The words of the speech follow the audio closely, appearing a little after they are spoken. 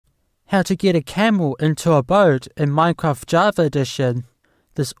How to get a camel into a boat in Minecraft Java Edition.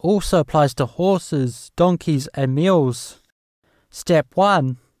 This also applies to horses, donkeys and mules. Step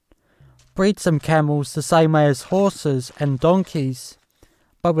 1. Breed some camels the same way as horses and donkeys,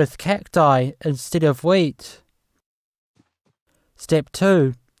 but with cacti instead of wheat. Step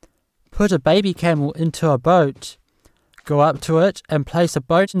 2. Put a baby camel into a boat. Go up to it and place a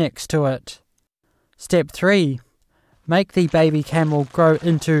boat next to it. Step 3. Make the baby camel grow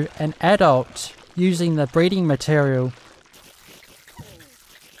into an adult using the breeding material.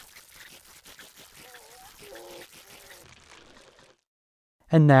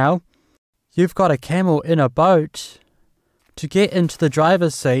 And now, you've got a camel in a boat. To get into the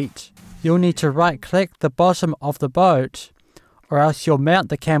driver's seat, you'll need to right-click the bottom of the boat, or else you'll mount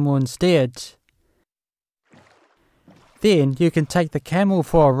the camel instead. Then you can take the camel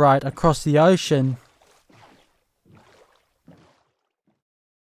for a ride across the ocean.